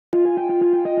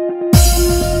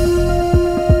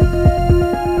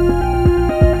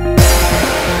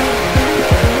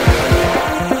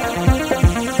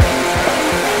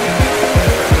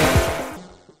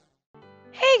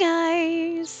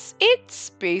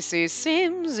Spacey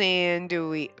Sims, and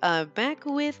we are back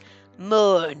with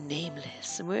more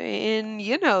Nameless. We're in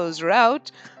Yinho's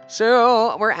route,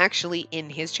 so we're actually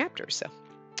in his chapter. So,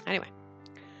 anyway,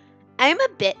 I'm a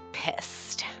bit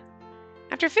pissed.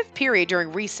 After fifth period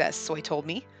during recess, Soy told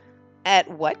me. At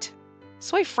what?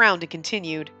 Soy frowned and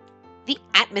continued. The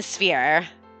atmosphere.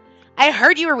 I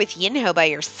heard you were with Yinho by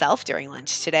yourself during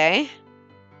lunch today.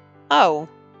 Oh,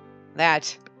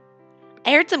 that.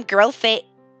 I heard some girls talking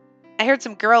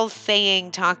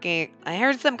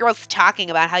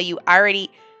about how you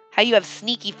have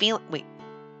sneaky feelings.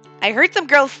 I heard some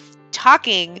girls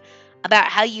talking about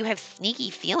how you have sneaky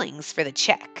feelings for the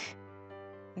chick.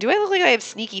 Do I look like I have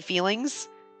sneaky feelings?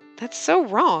 That's so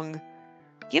wrong.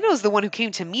 Yinho's the one who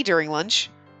came to me during lunch.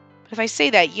 But if I say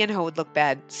that, Yinho would look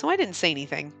bad, so I didn't say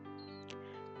anything.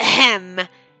 Ahem.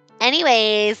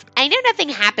 Anyways, I know nothing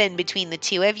happened between the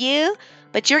two of you,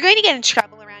 but you're going to get in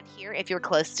trouble around here if you're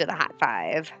close to the hot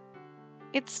five.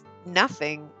 It's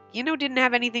nothing. Yinho didn't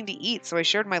have anything to eat, so I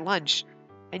shared my lunch.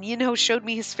 And Yinho showed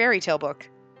me his fairy tale book.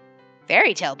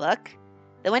 Fairy tale book?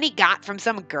 The one he got from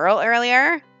some girl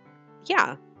earlier?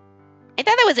 Yeah. I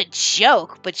thought that was a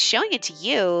joke, but showing it to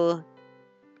you...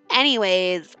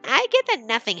 Anyways, I get that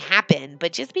nothing happened,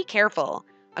 but just be careful.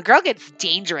 A girl gets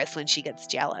dangerous when she gets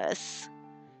jealous.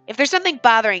 If there's something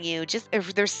bothering you,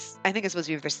 if there's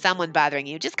someone bothering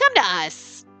you, just come to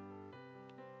us.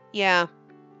 Yeah,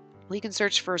 we can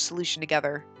search for a solution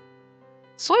together.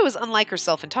 Soy was unlike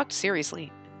herself and talked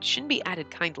seriously. It shouldn't be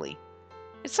added kindly.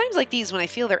 It's times like these when I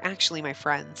feel they're actually my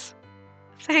friends.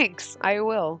 Thanks, I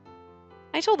will.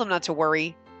 I told them not to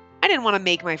worry. I didn't want to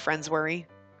make my friends worry.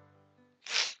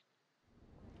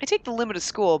 I take the limo to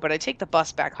school, but I take the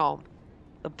bus back home.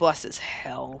 The bus is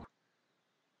hell.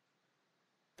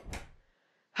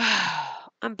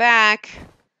 I'm back.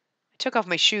 I took off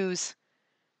my shoes.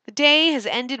 The day has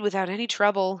ended without any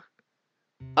trouble.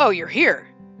 Oh, you're here.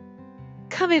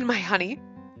 Come in, my honey.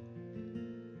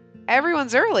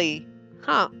 Everyone's early.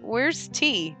 Huh, where's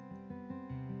T?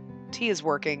 T is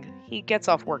working. He gets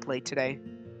off work late today.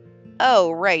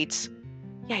 Oh, right.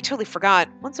 Yeah, I totally forgot.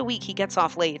 Once a week he gets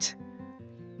off late.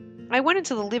 I went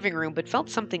into the living room but felt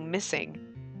something missing.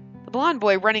 The blonde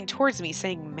boy running towards me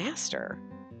saying, Master.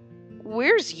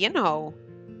 Where's Yinho?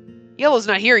 Yellow's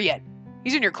not here yet.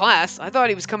 He's in your class. I thought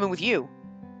he was coming with you.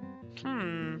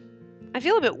 I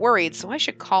feel a bit worried, so I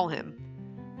should call him.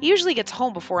 He usually gets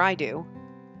home before I do.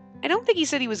 I don't think he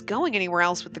said he was going anywhere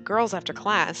else with the girls after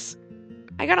class.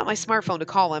 I got out my smartphone to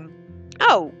call him.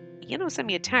 Oh, Yinho sent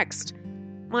me a text.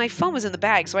 My phone was in the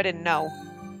bag, so I didn't know.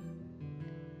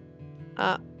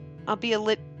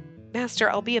 Master,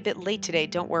 I'll be a bit late today,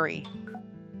 don't worry.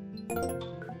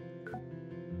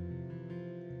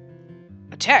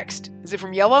 A text? Is it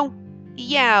from Yellow?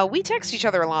 Yeah, we text each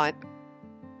other a lot.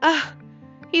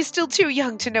 He's still too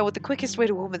young to know what the quickest way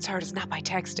to a woman's heart is not by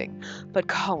texting, but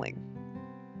calling.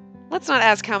 Let's not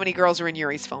ask how many girls are in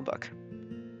Yuri's phone book.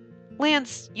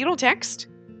 Lance, you don't text?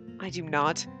 I do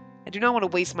not. I do not want to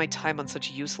waste my time on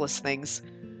such useless things.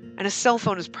 And a cell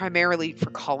phone is primarily for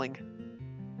calling.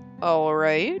 All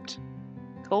right.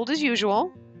 Cold as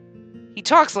usual. He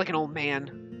talks like an old man.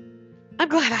 I'm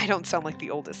glad I don't sound like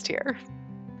the oldest here.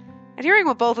 At hearing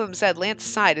what both of them said, Lance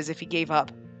sighed as if he gave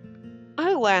up.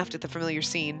 I laughed at the familiar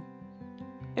scene.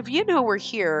 If Yinho were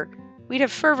here, we'd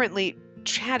have fervently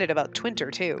chatted about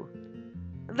Twinter, too.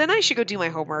 Then I should go do my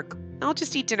homework. I'll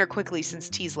just eat dinner quickly since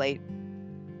tea's late.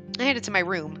 I headed to my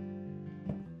room.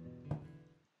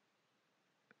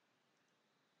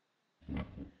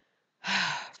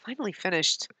 Finally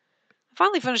finished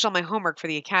all my homework for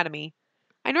the academy.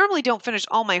 I normally don't finish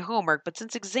all my homework, but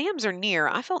since exams are near,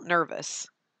 I felt nervous.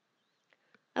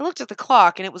 I looked at the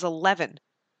clock, and it was 11.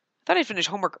 I thought I'd finish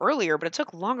homework earlier, but it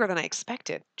took longer than I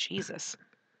expected. Jesus.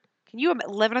 Can you, at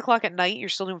 11 o'clock at night, you're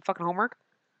still doing fucking homework?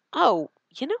 Oh,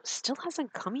 still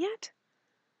hasn't come yet?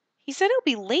 He said he'll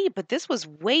be late, but this was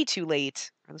way too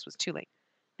late. Or this was too late.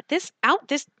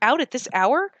 Out at this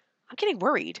hour? I'm getting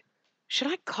worried. Should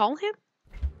I call him?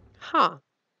 Huh.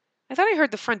 I thought I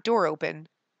heard the front door open.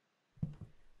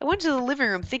 I went to the living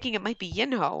room thinking it might be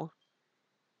Yinho.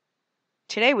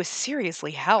 Today was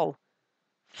seriously hell.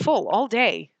 Full all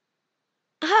day.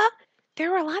 There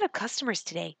were a lot of customers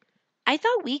today. I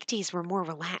thought weekdays were more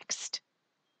relaxed.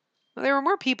 Well, there were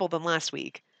more people than last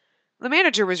week. The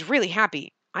manager was really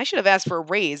happy. I should have asked for a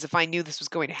raise if I knew this was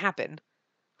going to happen.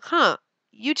 Huh.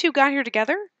 You two got here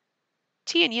together?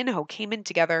 T and Yinho came in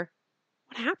together.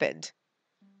 What happened?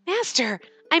 Master,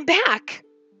 I'm back!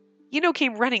 Yinho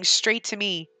came running straight to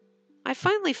me. I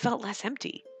finally felt less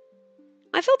empty.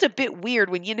 I felt a bit weird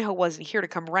when Yinho wasn't here to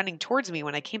come running towards me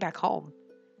when I came back home.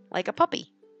 Like a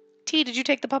puppy. T, did you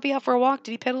take the puppy out for a walk?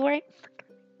 Did he pedal right?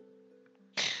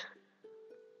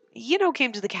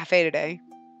 Came to the cafe today.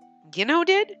 Yinho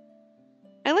did?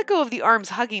 I let go of the arms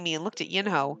hugging me and looked at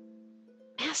Yinho.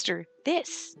 Master,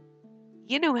 this.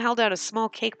 Yinho held out a small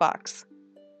cake box.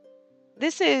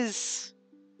 This is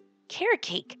carrot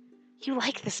cake. You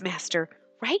like this, Master,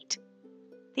 right?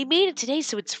 They made it today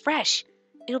so it's fresh.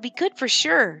 It'll be good for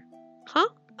sure. Huh?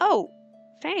 Oh,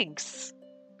 thanks.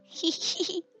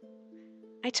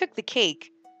 I took the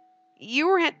cake. You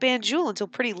were at Banjul until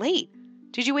pretty late.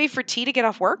 Did you wait for T to get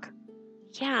off work?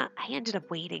 Yeah, I ended up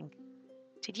waiting.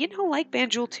 Did Yinho like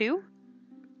Banjul too?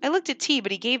 I looked at T,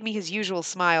 but he gave me his usual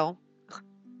smile.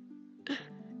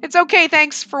 It's okay,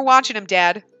 thanks for watching him,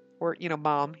 Dad. Or,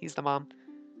 Mom. He's the mom.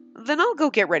 Then I'll go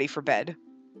get ready for bed.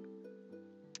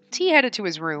 T headed to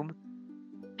his room.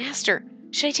 Master,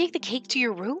 should I take the cake to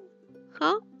your room?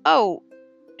 Huh? Oh,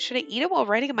 should I eat it while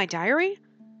writing in my diary?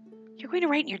 You're going to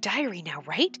write in your diary now,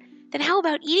 right? Then how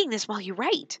about eating this while you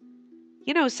write?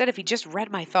 Said if he just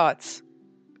read my thoughts.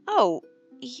 Oh,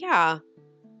 yeah.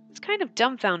 It's kind of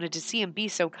dumbfounded to see him be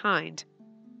so kind.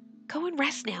 Go and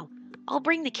rest now. I'll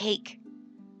bring the cake.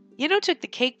 Took the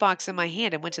cake box in my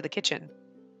hand and went to the kitchen.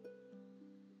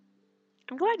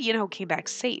 I'm glad Yinho came back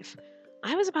safe.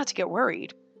 I was about to get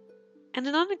worried. And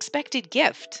an unexpected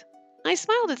gift. I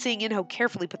smiled at seeing Yinho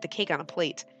carefully put the cake on a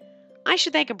plate. I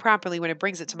should thank him properly when he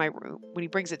brings it to my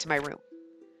room.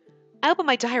 I opened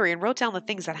my diary and wrote down the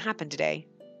things that happened today.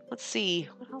 Let's see,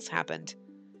 what else happened?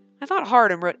 I thought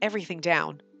hard and wrote everything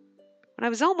down. When I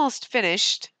was almost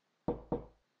finished, I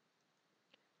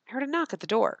heard a knock at the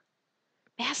door.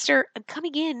 Master, I'm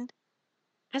coming in.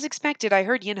 As expected, I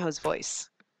heard Yinho's voice.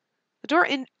 The door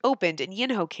opened and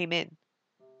Yinho came in.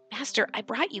 Master, I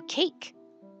brought you cake.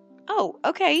 Oh,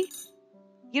 okay.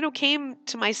 Yinho came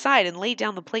to my side and laid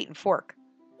down the plate and fork.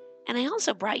 And I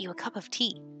also brought you a cup of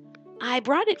tea. I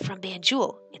brought it from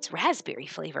Banjul. It's raspberry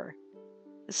flavor.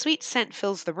 The sweet scent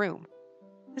fills the room.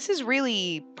 This is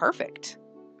really perfect.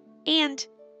 And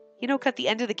cut the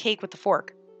end of the cake with the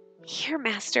fork. Here,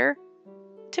 Master.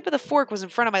 The tip of the fork was in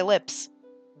front of my lips.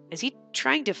 Is he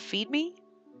trying to feed me?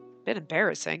 A bit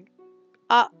embarrassing.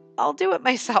 I'll do it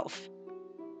myself.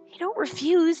 You don't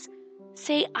refuse.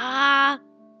 Say, ah.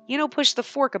 Pushed the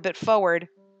fork a bit forward. It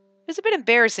was a bit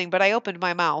embarrassing, but I opened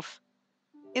my mouth.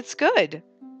 It's good.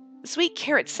 The sweet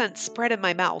carrot scent spread in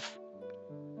my mouth.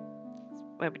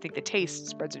 I would think the taste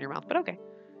spreads in your mouth, but okay.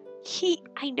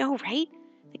 I know, right?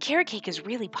 The carrot cake is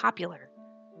really popular.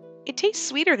 It tastes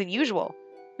sweeter than usual.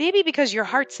 Maybe because your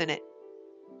heart's in it.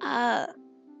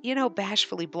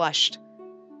 Bashfully blushed.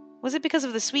 Was it because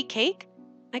of the sweet cake?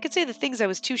 I could say the things I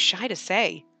was too shy to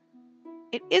say.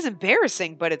 It is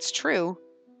embarrassing, but it's true.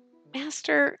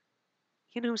 Master,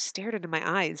 stared into my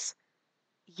eyes.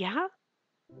 Yeah?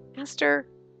 Master,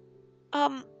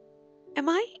 am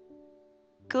I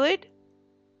good?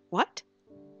 What?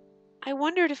 I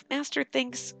wondered if Master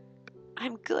thinks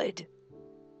I'm good.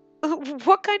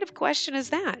 What kind of question is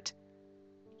that?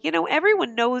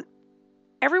 Everyone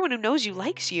who knows you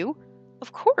likes you.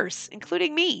 Of course,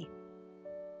 including me.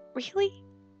 Really?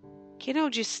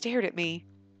 Just stared at me.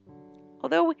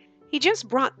 Although he just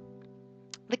brought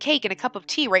the cake and a cup of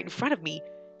tea right in front of me,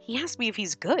 he asked me if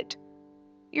he's good.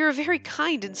 You're a very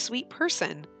kind and sweet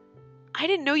person. I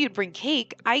didn't know you'd bring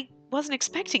cake. I wasn't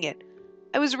expecting it.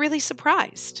 I was really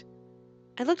surprised.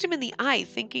 I looked him in the eye,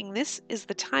 thinking this is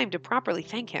the time to properly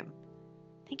thank him.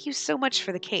 Thank you so much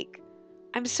for the cake.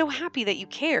 I'm so happy that you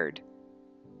cared.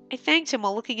 I thanked him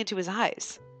while looking into his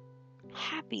eyes.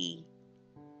 Happy?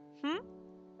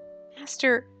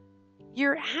 Master,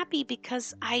 you're happy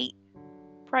because I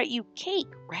brought you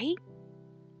cake, right?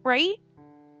 Right?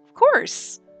 Of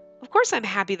course. Of course I'm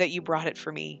happy that you brought it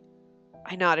for me.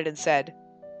 I nodded and said,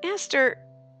 Master,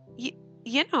 why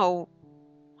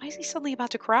is he suddenly about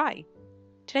to cry?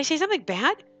 Did I say something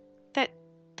bad?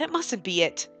 That mustn't be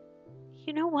it.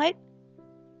 You know what?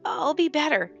 I'll be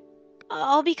better.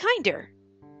 I'll be kinder.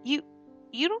 You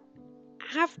don't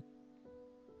have...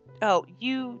 Oh,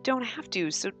 you don't have to,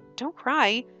 so don't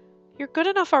cry. You're good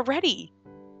enough already.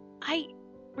 I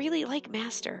really like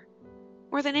Master.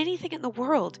 More than anything in the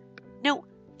world. No,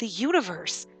 the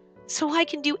universe. So I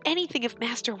can do anything if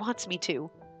Master wants me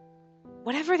to.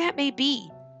 Whatever that may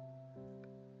be.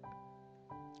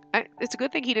 It's a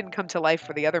good thing he didn't come to life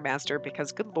for the other Master,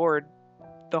 because good lord,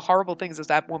 the horrible things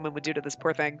that woman would do to this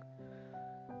poor thing.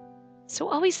 So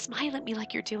always smile at me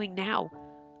like you're doing now.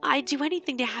 I'd do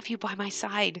anything to have you by my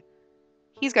side.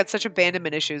 He's got such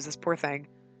abandonment issues, this poor thing.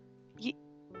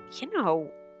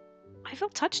 I feel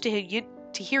touched to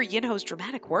hear Yinho's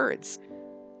dramatic words.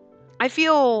 I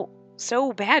feel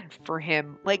so bad for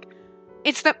him. Like,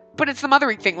 But it's the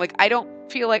mothering thing. Like, I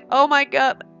don't feel like, oh my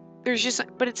God,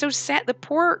 but it's so sad.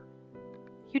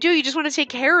 You just want to take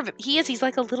care of him. He's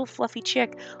like a little fluffy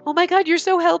chick. Oh my God, you're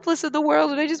so helpless in the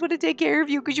world, and I just want to take care of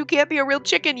you because you can't be a real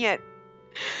chicken yet.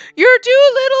 You're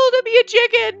too little to be a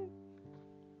chicken.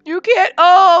 You can't.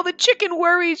 Oh, the chicken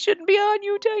worries shouldn't be on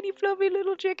you, tiny fluffy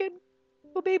little chicken.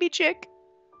 Little baby chick.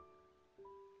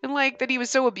 And like that he was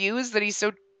so abused, that he's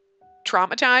so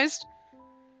traumatized.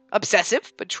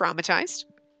 Obsessive, but traumatized.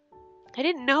 I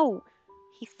didn't know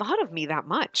he thought of me that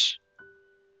much.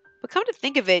 But come to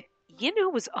think of it,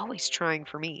 Yinho was always trying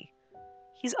for me.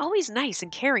 He's always nice and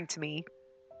caring to me.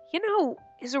 Yinho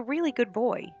is a really good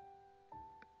boy.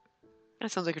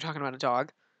 That sounds like you're talking about a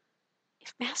dog.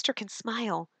 If Master can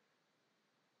smile,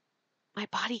 my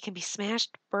body can be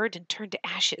smashed, burned, and turned to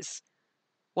ashes.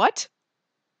 What?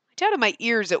 I doubted my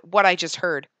ears at what I just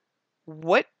heard.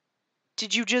 What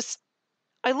did you just...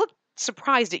 I looked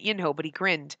surprised at Yinho, but he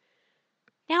grinned.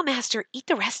 Now, Master, eat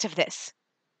the rest of this.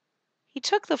 He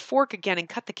took the fork again and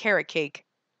cut the carrot cake.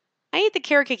 I ate the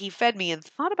carrot cake he fed me and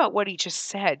thought about what he just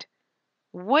said.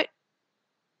 What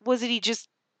was it he just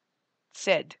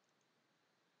said?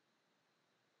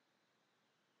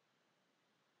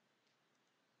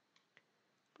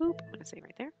 Boop. I'm going to say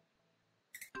right there.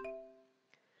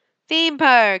 Theme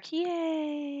park.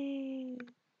 Yay.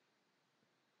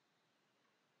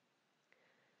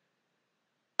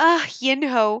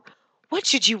 Yinho, what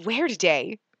should you wear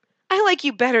today? I like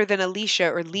you better than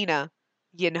Alicia or Lena,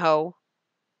 Yinho.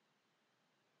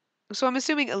 So I'm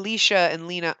assuming Alicia and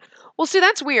Lena. Well, see,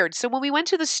 that's weird. So when we went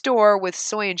to the store with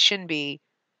Soy and Shinbi,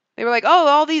 they were like, "Oh,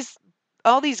 all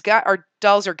these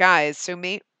dolls are guys." So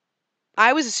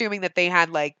I was assuming that they had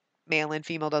like male and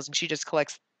female dolls, and she just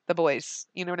collects the boys.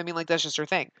 You know what I mean? Like that's just her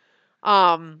thing.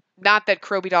 Not that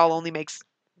Kroby doll only makes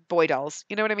boy dolls.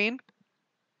 You know what I mean?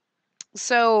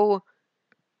 So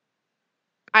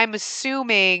I'm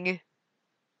assuming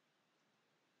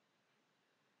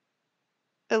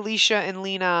Alicia and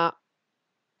Lena,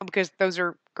 because those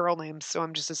are girl names, so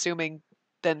I'm just assuming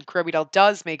then Kroby doll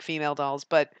does make female dolls,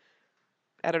 but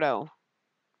I don't know.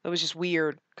 It was just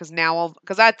weird because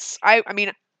I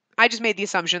mean, I just made the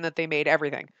assumption that they made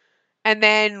everything. And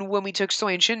then when we took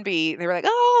Soy and Shinbi, they were like,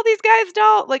 "Oh, these guys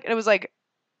doll," like, and it was like,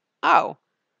 "Oh,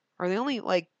 are they only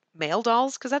like male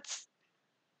dolls? Because that's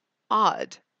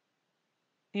odd,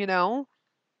 you know?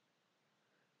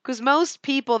 Because most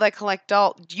people that collect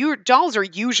dolls are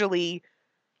usually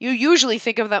you usually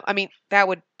think of them. I mean, they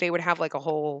would have like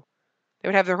they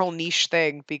would have their whole niche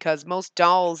thing because most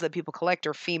dolls that people collect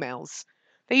are females.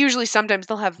 Sometimes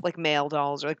they'll have like male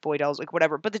dolls or like boy dolls, like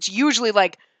whatever. But it's usually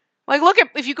like look at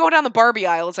if you go down the Barbie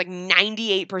aisle, it's like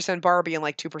 98% Barbie and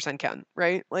like 2% Ken,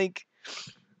 right? Like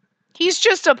he's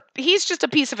just a piece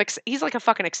of he's like a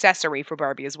fucking accessory for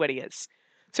Barbie is what he is.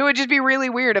 So it'd just be really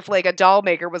weird if like a doll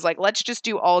maker was like, let's just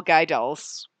do all guy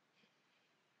dolls.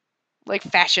 Like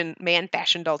fashion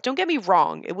dolls. Don't get me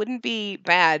wrong. It wouldn't be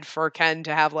bad for Ken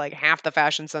to have like half the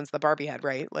fashion sense the Barbie had,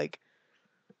 right? Like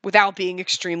without being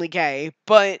extremely gay.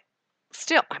 But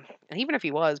still, even if he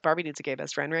was, Barbie needs a gay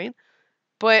best friend, right?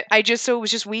 But so it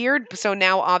was just weird. So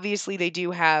now obviously they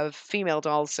do have female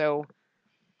dolls. So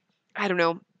I don't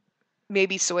know.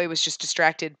 Maybe Soy was just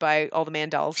distracted by all the man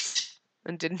dolls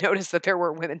and didn't notice that there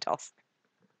were women dolls.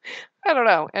 I don't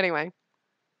know. Anyway.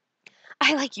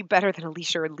 I like you better than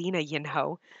Alicia or Lena,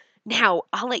 Yinho. Now,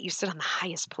 I'll let you sit on the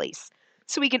highest place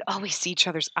so we can always see each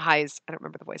other's eyes. I don't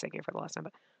remember the voice I gave her the last time,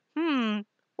 but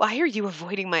why are you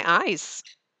avoiding my eyes?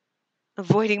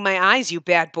 Avoiding my eyes, you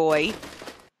bad boy.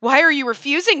 Why are you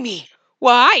refusing me?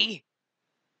 Why?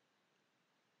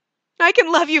 I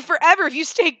can love you forever if you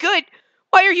stay good.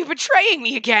 Why are you betraying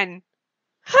me again?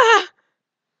 Ha!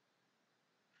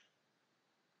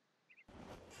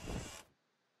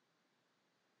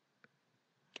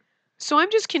 So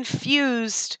I'm just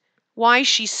confused why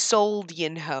she sold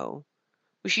Yinho.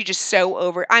 Was she just so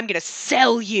over, I'm going to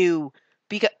sell you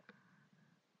because,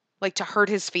 like, to hurt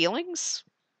his feelings?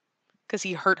 Because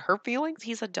he hurt her feelings?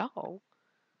 He's a doll.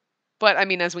 But, I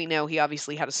mean, as we know, he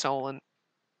obviously had a soul and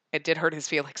it did hurt his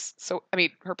feelings. So, I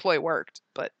mean, her ploy worked.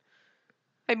 But,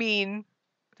 I mean,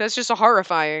 that's just a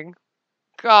horrifying.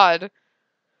 God.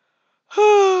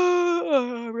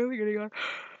 I'm really getting on.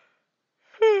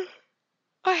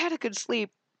 I had a good sleep.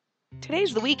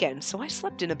 Today's the weekend, so I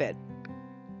slept in a bit.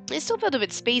 I still felt a bit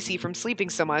spacey from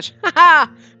sleeping so much. Ha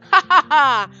ha! Ha ha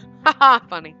ha! Ha ha!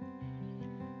 Funny.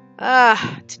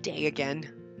 Today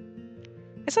again.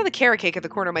 I saw the carrot cake at the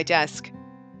corner of my desk.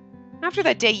 After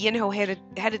that day, Yinho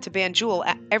headed to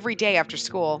Banjul every day after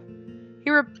school.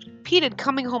 He repeated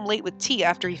coming home late with tea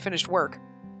after he finished work.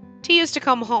 T used to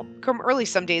come early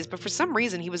some days, but for some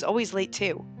reason he was always late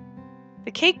too.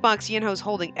 The cake box Yinho's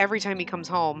holding every time he comes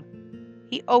home,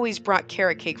 he always brought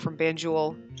carrot cake from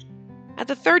Banjul. At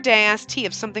the third day, I asked T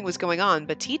if something was going on,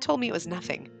 but T told me it was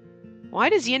nothing. Why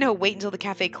does Yinho wait until the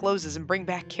cafe closes and bring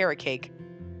back carrot cake?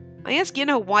 I asked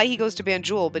Yinho why he goes to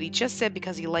Banjul, but he just said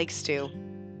because he likes to.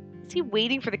 Is he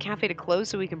waiting for the cafe to close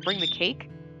so he can bring the cake?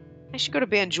 I should go to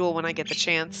Banjul when I get the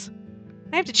chance.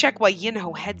 I have to check why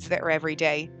Yinho heads there every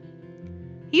day.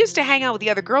 He used to hang out with the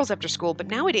other girls after school, but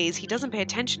nowadays he doesn't pay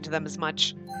attention to them as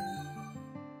much.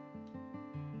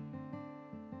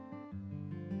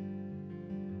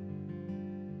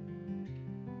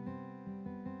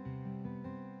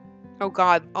 Oh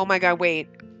god. Oh my god, wait.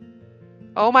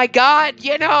 Oh my god,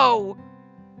 Yinho!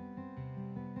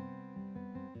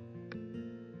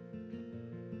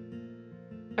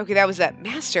 Okay, that was that.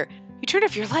 Master, you turned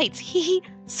off your lights. Hee hee.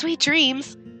 Sweet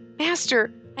dreams.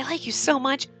 Master, I like you so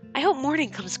much. I hope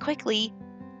morning comes quickly.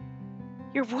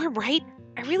 You're warm, right?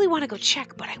 I really want to go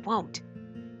check, but I won't.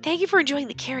 Thank you for enjoying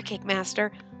the carrot cake,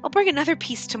 Master. I'll bring another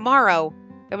piece tomorrow.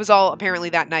 That was all apparently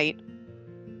that night.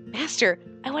 Master,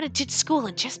 I want to ditch school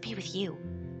and just be with you.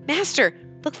 Master,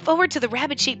 look forward to the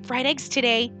rabbit-shaped fried eggs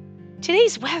today.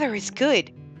 Today's weather is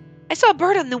good. I saw a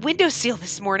bird on the windowsill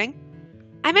this morning.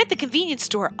 I'm at the convenience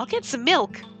store. I'll get some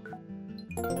milk.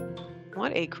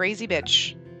 What a crazy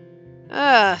bitch.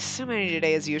 So many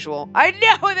today as usual. I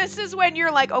know, this is when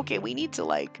you're like, okay, we need to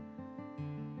like...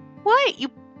 What? You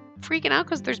freaking out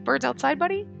because there's birds outside,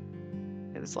 buddy?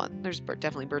 There's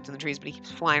definitely birds in the trees, but he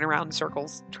keeps flying around in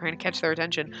circles, trying to catch their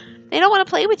attention. They don't want to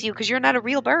play with you because you're not a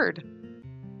real bird.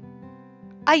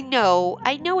 I know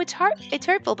it's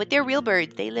hurtful, but they're real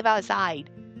birds. They live outside.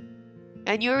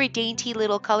 And you're a dainty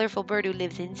little colorful bird who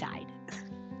lives inside.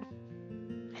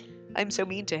 I'm so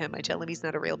mean to him. I tell him he's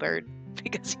not a real bird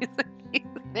because he's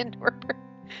an indoor bird.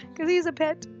 Because he's a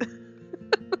pet.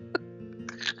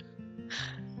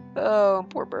 Oh,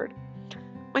 poor bird.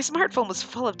 My smartphone was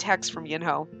full of texts from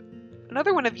Yinho.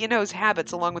 Another one of Yinho's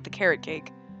habits along with the carrot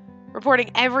cake.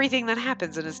 Reporting everything that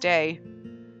happens in his day.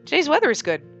 Today's weather is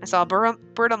good. I saw a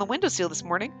bird on the windowsill this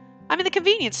morning. I'm in the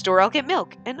convenience store. I'll get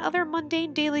milk and other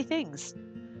mundane daily things.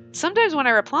 Sometimes when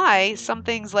I reply, some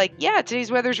things like, yeah,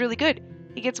 today's weather's really good,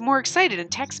 he gets more excited and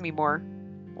texts me more.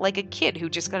 Like a kid who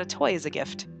just got a toy as a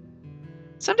gift.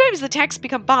 Sometimes the texts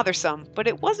become bothersome, but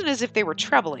it wasn't as if they were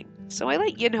troubling, so I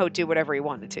let Yinho do whatever he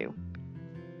wanted to.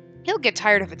 He'll get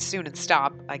tired of it soon and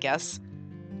stop, I guess.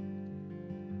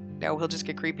 No, he'll just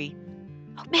get creepy.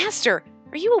 Oh, Master,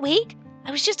 are you awake?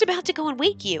 I was just about to go and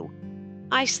wake you.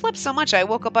 I slept so much I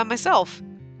woke up by myself.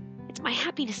 It's my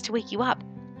happiness to wake you up.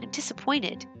 I'm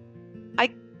disappointed.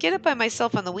 I get up by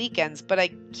myself on the weekends, but I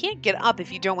can't get up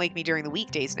if you don't wake me during the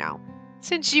weekdays now,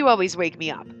 since you always wake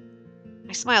me up.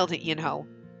 I smiled at Yinho.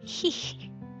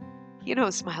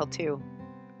 Yinho smiled too.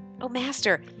 Oh,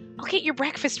 Master, I'll get your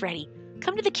breakfast ready.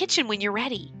 Come to the kitchen when you're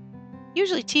ready.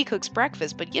 Usually T cooks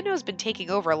breakfast, but Yinho's been taking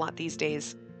over a lot these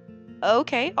days.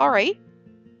 Okay, all right.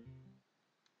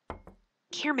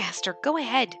 Here, Master, go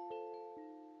ahead.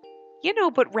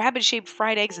 Yinho put rabbit-shaped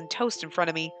fried eggs and toast in front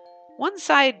of me. One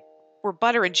side were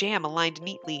butter and jam aligned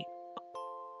neatly.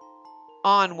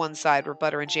 On one side were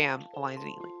butter and jam aligned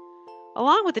neatly.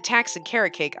 Along with the tacks and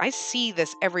carrot cake, I see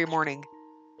this every morning.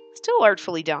 Still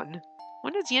artfully done.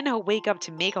 When does Yinho wake up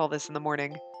to make all this in the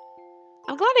morning?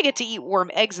 I'm glad I get to eat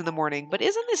warm eggs in the morning, but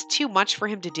isn't this too much for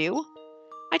him to do?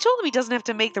 I told him he doesn't have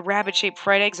to make the rabbit-shaped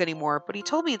fried eggs anymore, but he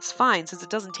told me it's fine since it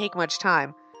doesn't take much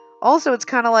time. Also, it's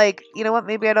kind of like, you know what,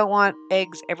 maybe I don't want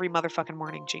eggs every motherfucking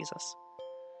morning, Jesus.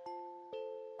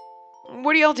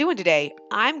 What are y'all doing today?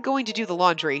 I'm going to do the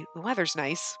laundry. The weather's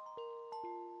nice.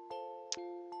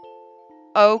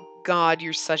 Oh God,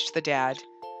 you're such the dad.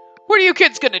 What are you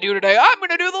kids gonna do today? I'm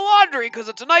gonna do the laundry because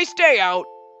it's a nice day out.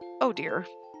 Oh dear.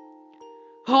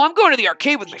 Oh, I'm going to the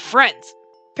arcade with my friends.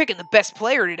 Picking the best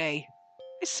player today.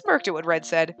 I smirked at what Red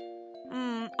said.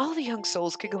 All the young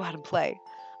souls could go out and play.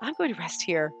 I'm going to rest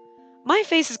here. My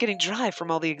face is getting dry from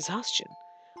all the exhaustion.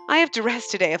 I have to rest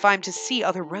today if I'm to see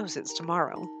other roses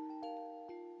tomorrow.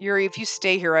 Yuri, if you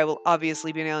stay here, I will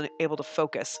obviously be able to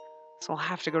focus, so I'll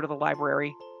have to go to the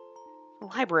library. The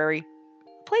library?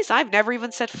 A place I've never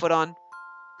even set foot on.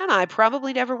 And I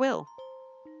probably never will.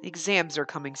 The exams are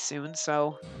coming soon,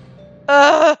 so...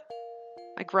 I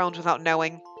groaned without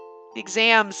knowing. The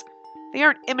exams. They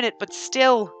aren't imminent, but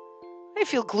still. I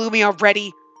feel gloomy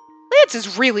already. Lance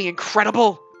is really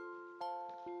incredible.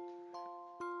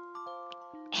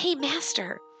 Hey,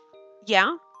 Master.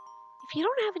 Yeah? If you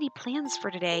don't have any plans for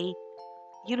today,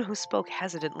 Yinho spoke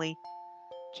hesitantly.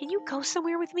 Can you go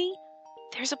somewhere with me?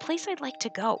 There's a place I'd like to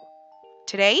go.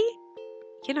 Today?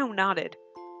 Yinho nodded.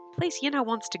 Place Yinho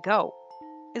wants to go.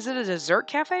 Is it a dessert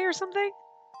cafe or something?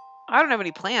 I don't have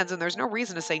any plans, and there's no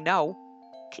reason to say no.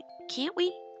 Can't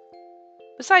we?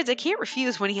 Besides, I can't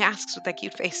refuse when he asks with that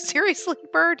cute face. Seriously,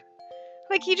 Bird?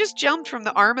 Like, he just jumped from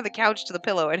the arm of the couch to the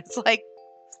pillow, and it's like,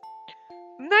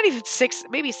 not even 6,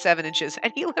 maybe 7 inches.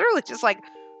 And he literally just, like,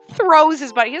 throws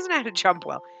his body. He doesn't know how to jump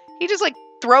well. He just, like,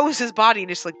 throws his body and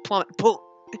just, like, plummet. Boom.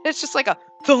 It's just like a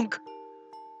thunk.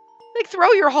 Like,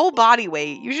 throw your whole body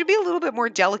weight. You should be a little bit more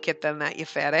delicate than that, you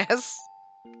fat ass.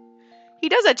 He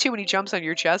does that too when he jumps on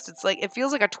your chest. It's like, it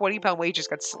feels like a 20-pound weight just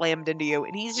got slammed into you.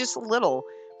 And he's just little.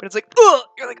 But it's like, ugh!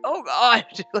 You're like, oh God.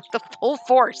 Like the full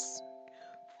force.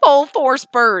 Full force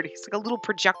Bird. He's like a little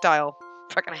projectile.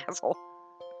 Fucking asshole.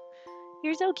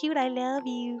 You're so cute. I love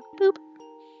you. Boop.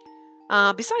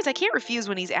 Besides, I can't refuse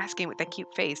when he's asking with that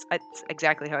cute face. That's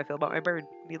exactly how I feel about my bird.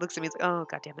 He looks at me and he's like, oh,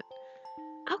 God damn it.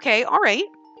 Okay, all right.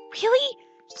 Really?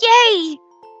 Yay!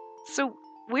 So,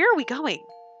 where are we going?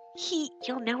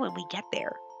 You'll know when we get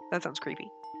there. That sounds creepy.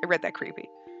 I read that creepy.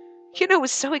 Yinho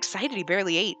was so excited he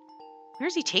barely ate.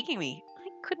 Where's he taking me? I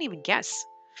couldn't even guess.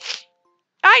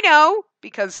 I know!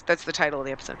 Because that's the title of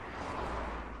the episode.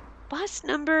 Bus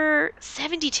number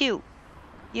 72.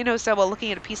 Yinho said while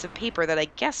looking at a piece of paper that I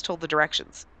guess told the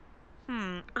directions.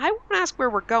 I won't ask where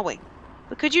we're going,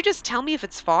 but could you just tell me if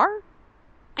it's far?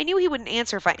 I knew he wouldn't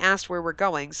answer if I asked where we're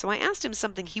going, so I asked him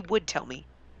something he would tell me.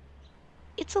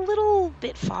 It's a little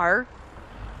bit far.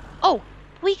 Oh,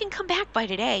 we can come back by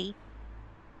today.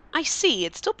 I see.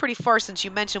 It's still pretty far since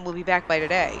you mentioned we'll be back by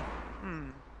today.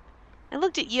 I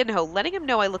looked at Yinho, letting him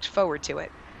know I looked forward to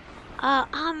it.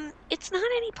 It's not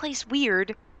any place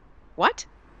weird. What?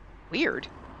 Weird?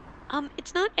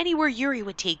 It's not anywhere Yuri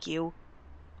would take you.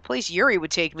 A place Yuri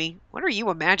would take me? What are you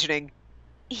imagining?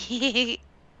 We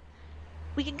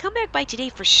can come back by today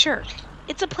for sure.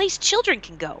 It's a place children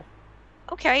can go.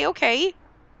 Okay. I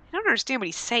don't understand what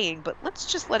he's saying, but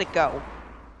let's just let it go.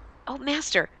 Oh,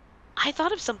 Master, I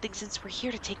thought of something since we're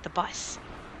here to take the bus.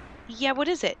 Yeah, what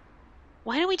is it?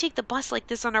 Why don't we take the bus like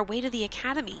this on our way to the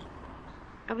academy?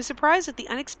 I was surprised at the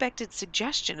unexpected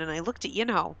suggestion, and I looked at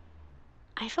Yinho.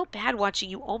 I felt bad watching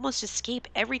you almost escape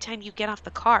every time you get off the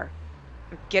car.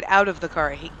 Or get out of the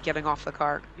car. I hate getting off the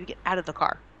car. You get out of the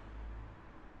car.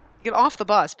 You get off the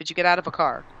bus, but you get out of a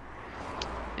car.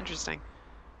 Interesting.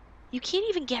 You can't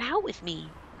even get out with me.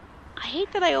 I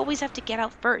hate that I always have to get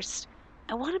out first.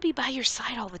 I want to be by your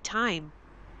side all the time.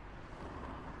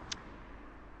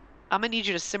 I'm going to need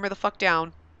you to simmer the fuck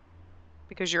down.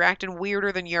 Because you're acting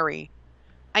weirder than Yuri.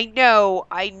 I know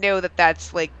that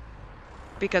that's, like,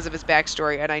 because of his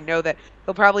backstory, and I know that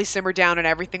he'll probably simmer down and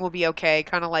everything will be okay.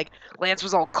 Kind of like Lance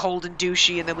was all cold and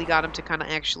douchey, and then we got him to kind of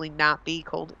actually not be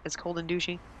cold and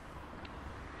douchey.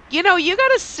 You know, you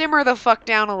gotta simmer the fuck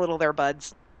down a little there,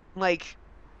 buds. Like,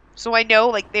 so I know,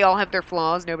 like, they all have their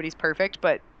flaws, nobody's perfect,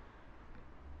 but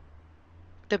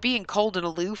the being cold and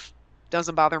aloof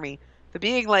doesn't bother me. The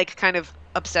being, like, kind of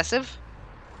obsessive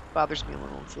bothers me a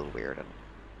little. It's a little weird. And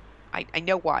I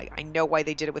know why. I know why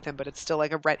they did it with him, but it's still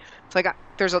like a red. It's like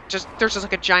there's just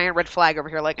like a giant red flag over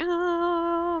here. Like,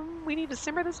 we need to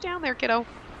simmer this down, there, kiddo.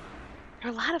 There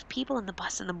are a lot of people in the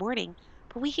bus in the morning,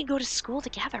 but we can go to school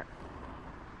together.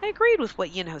 I agreed with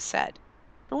what Yinho said.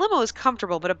 The limo is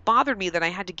comfortable, but it bothered me that I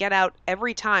had to get out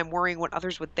every time, worrying what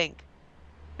others would think.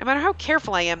 No matter how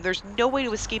careful I am, there's no way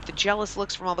to escape the jealous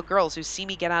looks from all the girls who see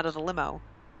me get out of the limo.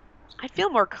 I'd feel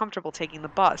more comfortable taking the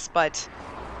bus, but...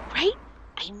 Right?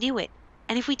 I knew it.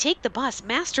 And if we take the bus,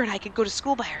 Master and I could go to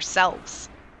school by ourselves.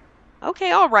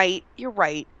 Okay, all right. You're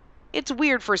right. It's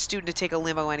weird for a student to take a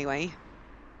limo anyway.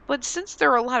 But since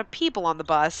there are a lot of people on the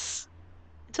bus...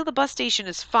 Until the bus station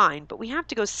is fine, but we have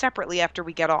to go separately after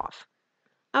we get off.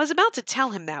 I was about to tell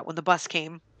him that when the bus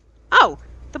came. Oh,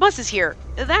 the bus is here.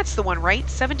 That's the one, right?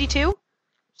 72?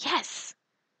 Yes.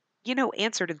 Yinho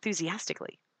answered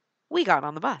enthusiastically. We got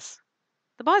on the bus.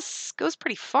 The bus goes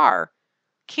pretty far.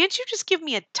 Can't you just give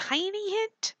me a tiny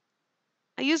hint?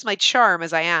 I used my charm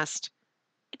as I asked.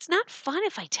 It's not fun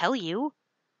if I tell you.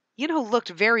 Yinho looked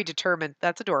very determined.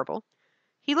 That's adorable.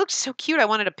 He looked so cute I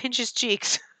wanted to pinch his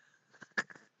cheeks.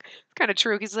 It's kind of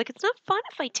true. He's like, it's not fun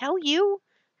if I tell you.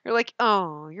 You're like,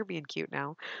 oh, you're being cute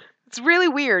now. It's really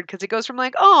weird because it goes from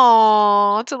like,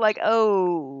 oh, to like,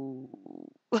 oh.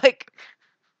 Like,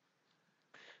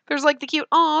 there's like the cute,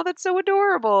 oh, that's so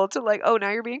adorable, to like, oh,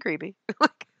 now you're being creepy.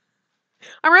 Like,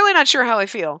 I'm really not sure how I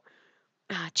feel.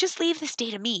 Just leave this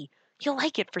day to me. You'll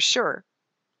like it for sure.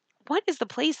 What is the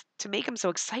place to make him so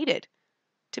excited?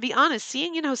 To be honest,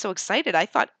 seeing Yinho so excited, I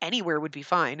thought anywhere would be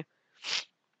fine.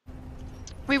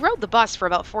 We rode the bus for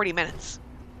about 40 minutes.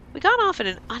 We got off at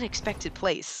an unexpected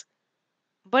place.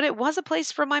 but it was a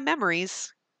place from my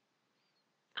memories.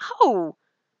 Oh,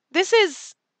 this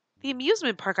is the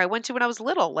amusement park I went to when I was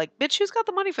little. Like, bitch, who's got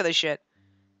the money for this shit?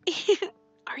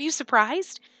 Are you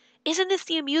surprised? Isn't this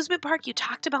the amusement park you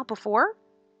talked about before?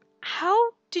 How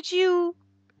did you...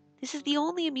 This is the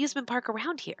only amusement park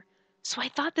around here, so I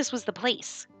thought this was the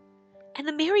place. And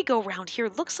the merry-go-round here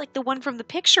looks like the one from the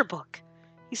picture book.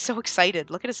 He's so excited.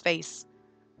 Look at his face.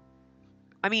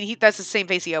 I mean, that's the same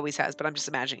face he always has, but I'm just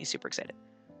imagining he's super excited.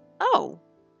 Oh,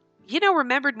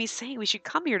 remembered me saying we should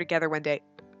come here together one day.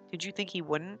 Did you think he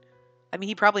wouldn't? I mean,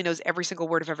 he probably knows every single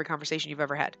word of every conversation you've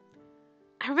ever had.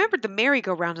 I remembered the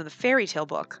merry-go-round in the fairy tale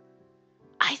book.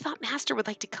 I thought Master would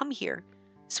like to come here,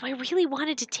 so I really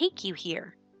wanted to take you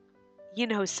here.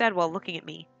 Said while looking at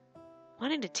me.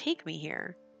 Wanted to take me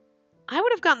here? I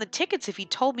would have gotten the tickets if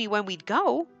he'd told me when we'd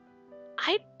go.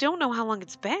 I don't know how long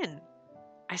it's been,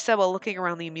 I said while looking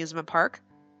around the amusement park.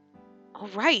 All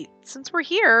right, since we're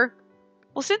here,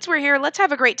 let's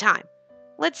have a great time.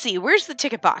 Let's see, where's the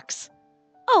ticket box?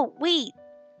 Oh, wait.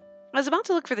 I was about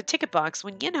to look for the ticket box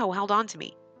when Yinho held on to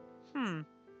me.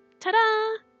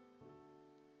 Ta-da!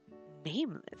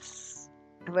 Nameless.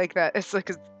 I like that. It's like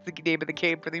the name of the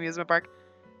game for the amusement park.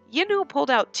 Yinho pulled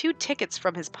out 2 tickets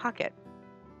from his pocket.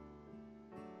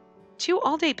 2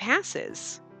 all-day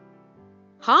passes.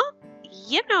 Huh?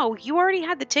 You already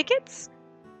had the tickets?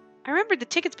 I remembered the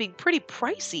tickets being pretty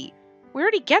pricey. Where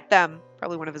did he get them?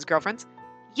 Probably one of his girlfriends.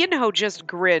 Yinho just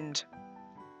grinned.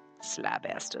 Slab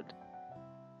bastard.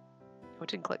 Oh, it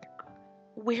didn't click.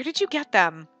 Where did you get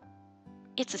them?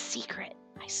 It's a secret.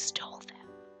 I stole them.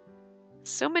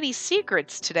 So many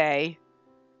secrets today.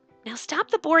 Now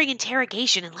stop the boring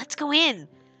interrogation and let's go in.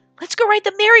 Let's go ride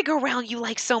the merry-go-round you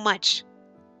like so much.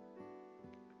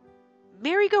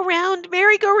 Merry-go-round,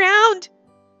 merry-go-round.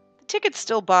 The tickets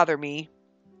still bother me.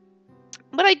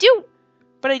 But I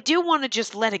do want to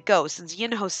just let it go since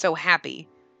Yinho's so happy.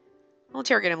 I'll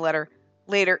interrogate him later.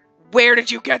 Where did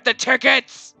you get the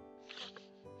tickets?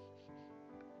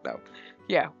 No.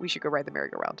 Yeah, we should go ride the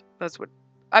merry-go-round. That's what...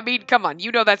 I mean, come on.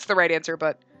 That's the right answer,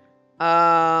 but...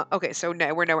 Okay, so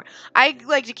no, we're nowhere. I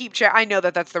like to keep check. I know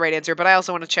that that's the right answer, but I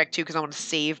also want to check, too, because I want to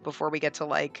save before we get to,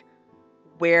 like,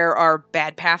 where our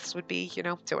bad paths would be,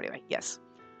 So anyway, yes.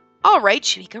 All right,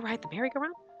 should we go ride the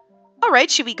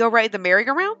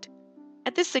merry-go-round?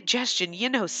 At this suggestion,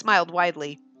 Yinho smiled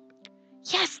widely.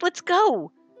 Yes, let's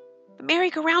go! The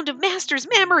merry-go-round of Master's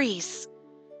memories!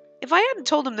 If I hadn't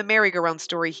told him the merry-go-round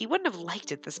story, he wouldn't have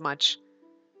liked it this much.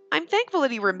 I'm thankful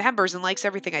that he remembers and likes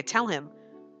everything I tell him,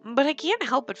 but I can't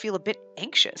help but feel a bit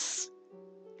anxious.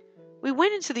 We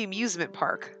went into the amusement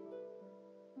park.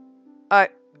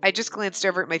 I just glanced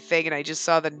over at my thing and I just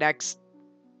saw the next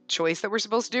choice that we're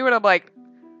supposed to do, and I'm like,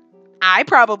 I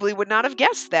probably would not have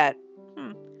guessed that.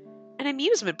 An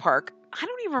amusement park. I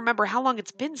don't even remember how long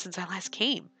it's been since I last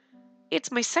came.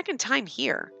 It's my second time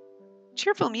here.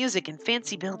 Cheerful music and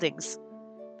fancy buildings.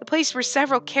 The place where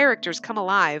several characters come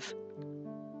alive.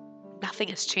 Nothing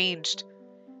has changed.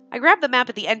 I grabbed the map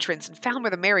at the entrance and found where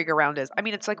the merry-go-round is. I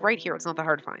mean, it's like right here. It's not that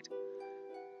hard to find.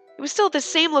 It was still at the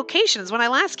same location as when I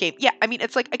last came. Yeah, I mean,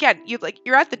 it's like, again,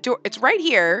 you're at the door. It's right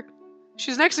here.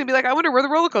 She's next to me, be like, I wonder where the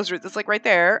roller coaster is. It's like right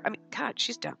there. I mean, God,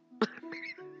 she's dumb.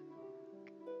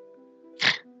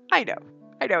 I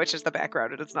know, it's just the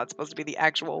background and it's not supposed to be the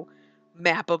actual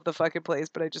map of the fucking place,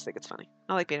 but I just think it's funny.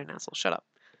 I like being an asshole. Shut up.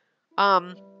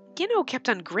 Kept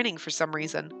on grinning for some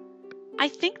reason. I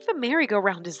think the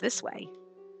merry-go-round is this way.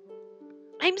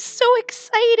 I'm so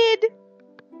excited!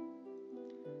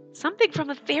 Something from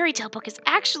a fairy tale book is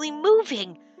actually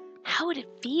moving. How would it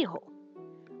feel?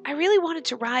 I really wanted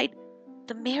to ride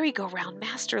the merry-go-round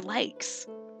Master likes.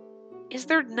 Is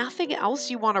there nothing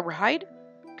else you want to ride?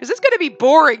 Because it's going to be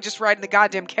boring just riding the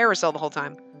goddamn carousel the whole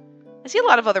time. I see a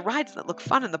lot of other rides that look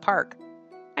fun in the park.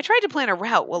 I tried to plan a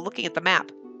route while looking at the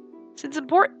map. Since it's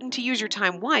important to use your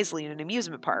time wisely in an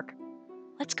amusement park,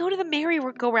 let's go to the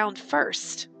merry-go-round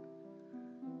first.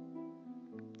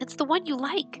 It's the one you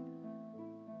like.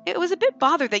 It was a bit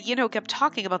bothered that Yinho kept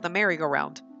talking about the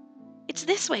merry-go-round. It's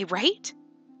this way, right?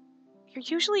 You're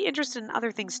usually interested in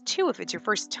other things too if it's your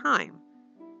first time.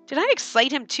 Did I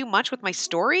excite him too much with my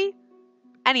story?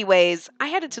 Anyways, I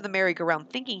headed to the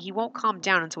merry-go-round thinking he won't calm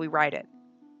down until we ride it.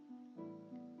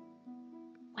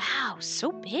 Wow,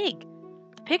 so big.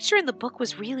 The picture in the book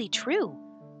was really true.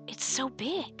 It's so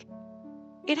big.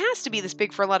 It has to be this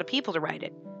big for a lot of people to ride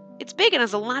it. It's big and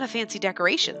has a lot of fancy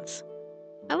decorations.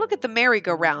 I look at the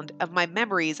merry-go-round of my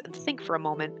memories and think for a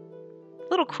moment. The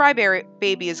little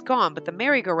crybaby is gone, but the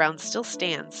merry-go-round still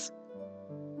stands.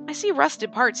 I see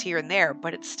rusted parts here and there,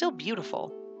 but it's still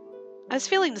beautiful. I was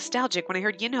feeling nostalgic when I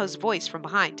heard Yinho's voice from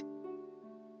behind.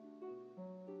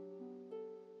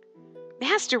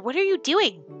 Master, what are you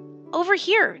doing? Over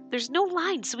here. There's no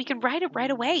line, so we can ride it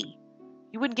right away.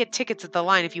 You wouldn't get tickets at the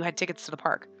line if you had tickets to the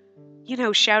park.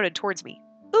 Shouted towards me.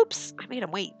 Oops, I made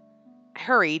him wait. I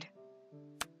hurried.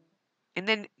 And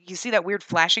then you see that weird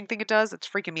flashing thing it does? It's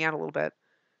freaking me out a little bit.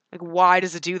 Like, why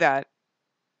does it do that?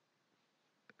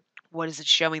 What is it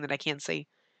showing that I can't see?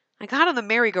 I got on the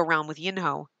merry-go-round with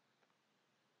Yinho.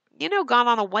 Yinho got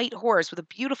on a white horse with a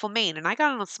beautiful mane, and I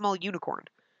got on a small unicorn.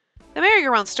 The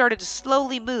merry-go-round started to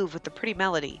slowly move with the pretty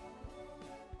melody.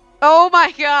 Oh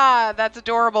my god, that's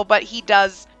adorable, but he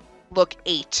does look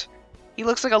 8. He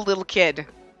looks like a little kid.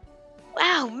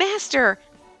 Wow, Master,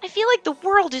 I feel like the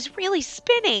world is really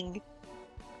spinning.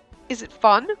 Is it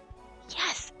fun?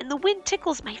 Yes, and the wind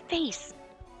tickles my face.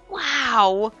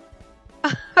 Wow.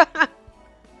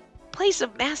 Place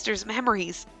of Master's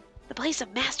memories. The place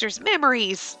of Master's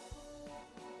memories.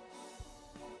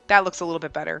 That looks a little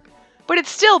bit better. But it's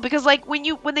still, because like when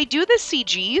they do the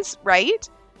CGs, right?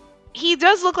 He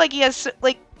does look like he has,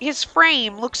 like, his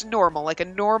frame looks normal, like a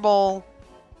normal,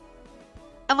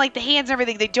 and like the hands and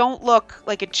everything, they don't look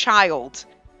like a child.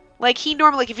 Like he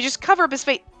normally, like if you just cover up his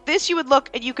face, this you would look,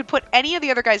 and you could put any of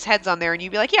the other guys' heads on there, and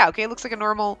you'd be like, yeah, okay, it looks like a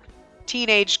normal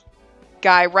teenage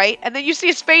guy, right? And then you see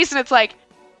his face, and it's like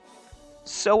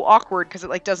so awkward because it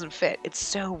like doesn't fit. It's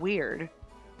so weird.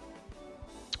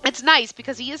 It's nice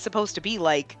because he is supposed to be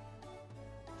like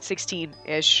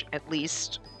 16-ish at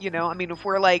least, I mean, if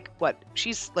we're like, what,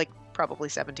 she's like probably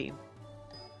 17.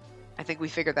 I think we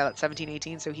figured that out, 17,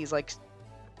 18, so he's like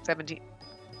 17.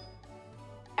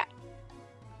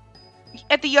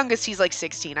 At the youngest, he's like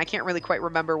 16. I can't really quite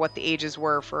remember what the ages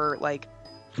were for like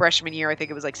freshman year. I think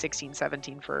it was like 16,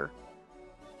 17 for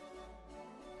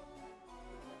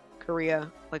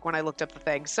Korea, like when I looked up the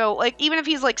thing. So like, even if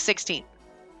he's like 16,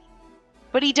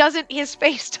 but his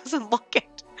face doesn't look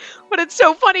it. But it's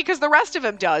so funny because the rest of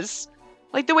him does.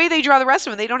 Like the way they draw the rest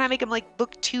of him, they don't make him like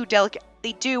look too delicate.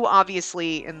 They do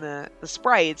obviously in the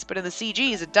sprites, but in the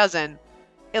CGs it doesn't.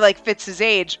 It like fits his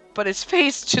age, but his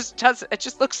face just doesn't. It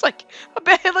just looks like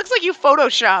it looks like you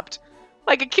photoshopped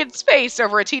like a kid's face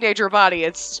over a teenager body.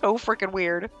 It's so freaking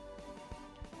weird.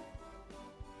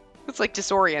 It's like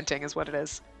disorienting is what it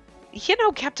is.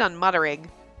 Kept on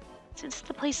muttering, "Since it's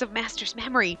the place of Master's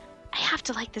memory, I have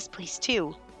to like this place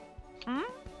too."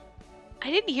 I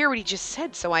didn't hear what he just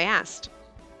said, so I asked.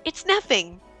 It's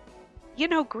nothing.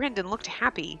 Grinned and looked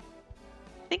happy.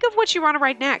 Think of what you want to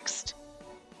ride next.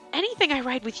 Anything I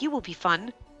ride with you will be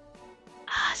fun.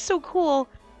 Ah, so cool.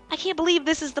 I can't believe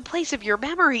this is the place of your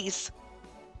memories.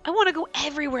 I want to go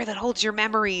everywhere that holds your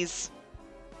memories.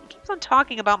 He keeps on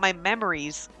talking about my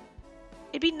memories.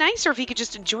 It'd be nicer if he could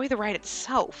just enjoy the ride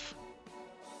itself.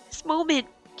 This moment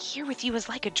here with you is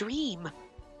like a dream.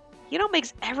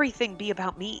 Makes everything be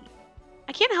about me.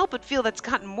 I can't help but feel that's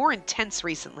gotten more intense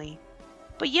recently.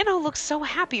 But looks so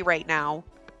happy right now.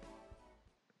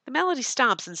 The melody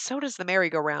stops, and so does the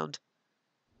merry-go-round.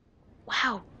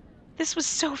 Wow, this was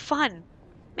so fun.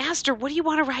 Master, what do you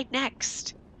want to ride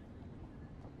next?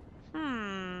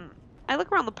 I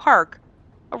look around the park.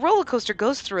 A roller coaster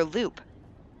goes through a loop.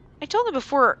 I told him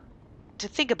before to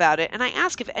think about it, and I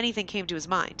asked if anything came to his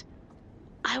mind.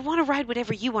 I want to ride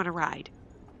whatever you want to ride.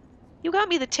 You got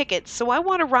me the tickets, so I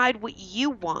want to ride what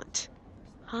you want.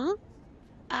 Huh?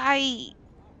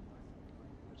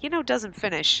 Doesn't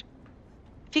finish.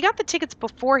 If he got the tickets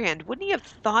beforehand, wouldn't he have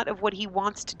thought of what he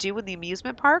wants to do in the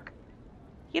amusement park?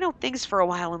 Thinks for a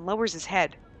while and lowers his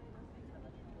head.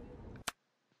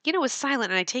 Is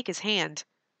silent, and I take his hand.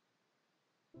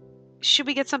 Should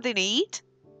we get something to eat?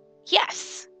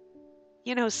 Yes!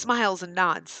 Smiles and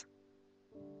nods.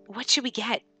 What should we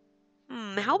get?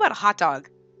 How about a hot dog?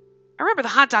 I remember the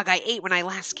hot dog I ate when I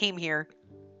last came here.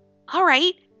 All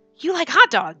right, you like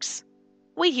hot dogs.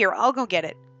 Wait here, I'll go get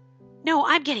it. No,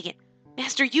 I'm getting it.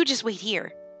 Master, you just wait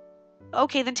here.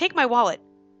 Okay, then take my wallet.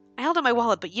 I held out my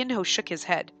wallet, but Yinho shook his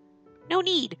head. No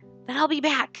need, then I'll be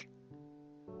back.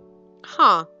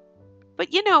 Huh.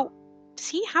 But does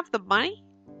he have the money?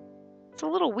 It's a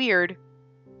little weird.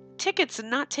 Tickets and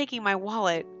not taking my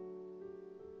wallet.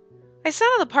 I sat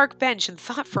on the park bench and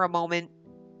thought for a moment.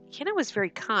 Was very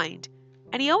kind,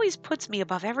 and he always puts me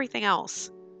above everything else.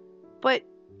 But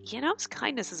his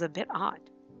kindness is a bit odd.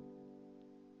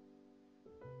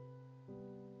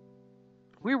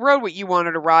 We rode what you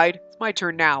wanted to ride. It's my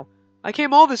turn now. I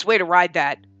came all this way to ride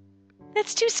that.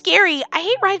 That's too scary. I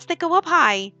hate rides that go up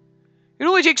high. It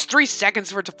only takes 3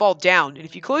 seconds for it to fall down, and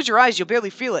if you close your eyes, you'll barely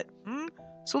feel it.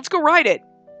 So let's go ride it.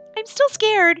 I'm still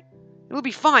scared. It'll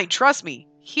be fine, trust me.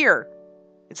 Here.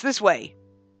 It's this way.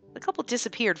 The couple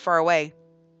disappeared far away.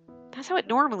 That's how it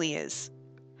normally is.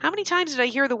 How many times did I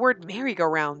hear the word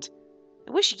merry-go-round?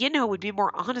 I wish Yinho would be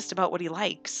more honest about what he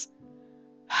likes.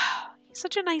 He's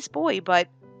such a nice boy, but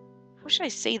how should I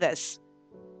say this?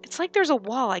 It's like there's a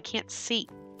wall I can't see.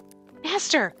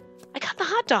 Master, I got the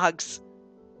hot dogs.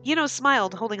 Yinho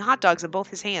smiled, holding hot dogs in both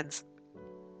his hands.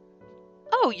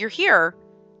 Oh, you're here?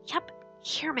 Yep,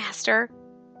 here, Master.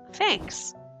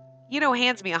 Thanks. Yinho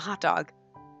hands me a hot dog.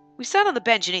 We sat on the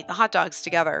bench and ate the hot dogs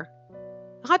together.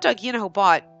 The hot dog Yinho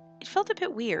bought, it felt a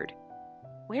bit weird.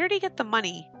 Where did he get the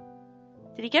money?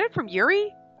 Did he get it from Yuri?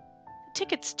 The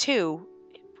tickets, too.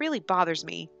 It really bothers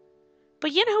me.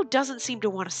 But Yinho doesn't seem to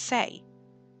want to say.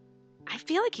 I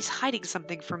feel like he's hiding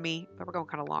something from me. But we're going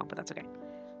kind of long, but that's okay.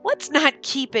 Let's not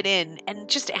keep it in and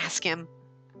just ask him.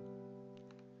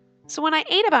 So when I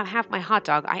ate about half my hot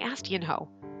dog, I asked Yinho,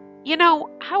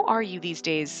 how are you these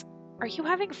days? Are you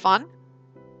having fun?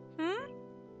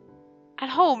 At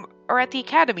home or at the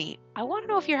academy, I want to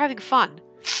know if you're having fun.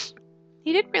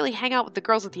 He didn't really hang out with the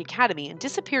girls at the academy and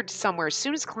disappeared to somewhere as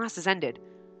soon as classes ended.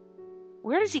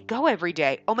 Where does he go every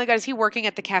day? Oh my god, is he working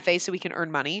at the cafe so he can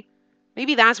earn money?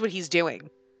 Maybe that's what he's doing.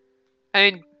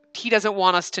 And he doesn't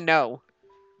want us to know.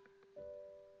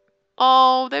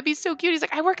 Oh, that'd be so cute. He's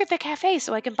like, I work at the cafe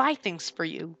so I can buy things for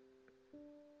you.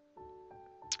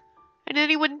 And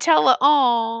then he wouldn't tell her.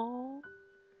 Oh.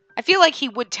 I feel like he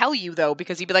would tell you, though,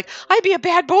 because he'd be like, I'd be a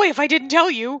bad boy if I didn't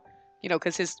tell you.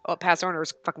 Because his past owner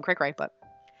is fucking cray-cray, but...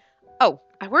 Oh,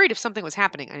 I worried if something was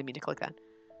happening. I didn't mean to click that.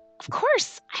 Of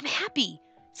course, I'm happy,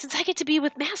 since I get to be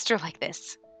with Master like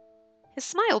this. His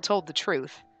smile told the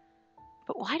truth.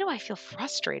 But why do I feel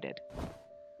frustrated?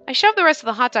 I shoved the rest of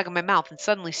the hot dog in my mouth and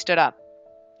suddenly stood up.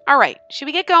 All right, should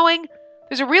we get going?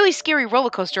 There's a really scary roller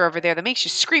coaster over there that makes you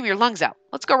scream your lungs out.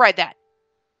 Let's go ride that.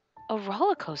 A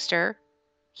roller coaster?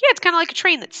 Yeah, it's kind of like a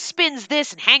train that spins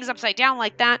this and hangs upside down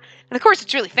like that. And of course,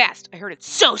 it's really fast. I heard it's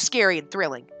so scary and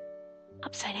thrilling.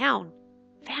 Upside down?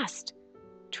 Fast?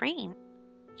 Train?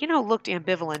 Looked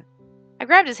ambivalent. I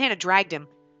grabbed his hand and dragged him.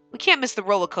 We can't miss the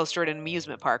roller coaster at an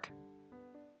amusement park.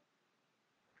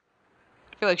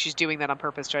 I feel like she's doing that on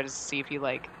purpose, trying to see if he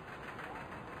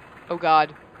oh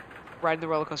god, riding the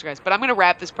roller coaster, guys. But I'm going to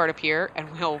wrap this part up here,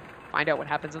 and we'll find out what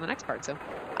happens in the next part. So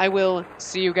I will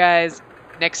see you guys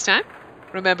next time.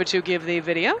 Remember to give the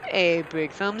video a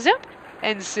big thumbs up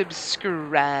and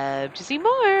subscribe to see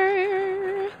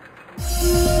more.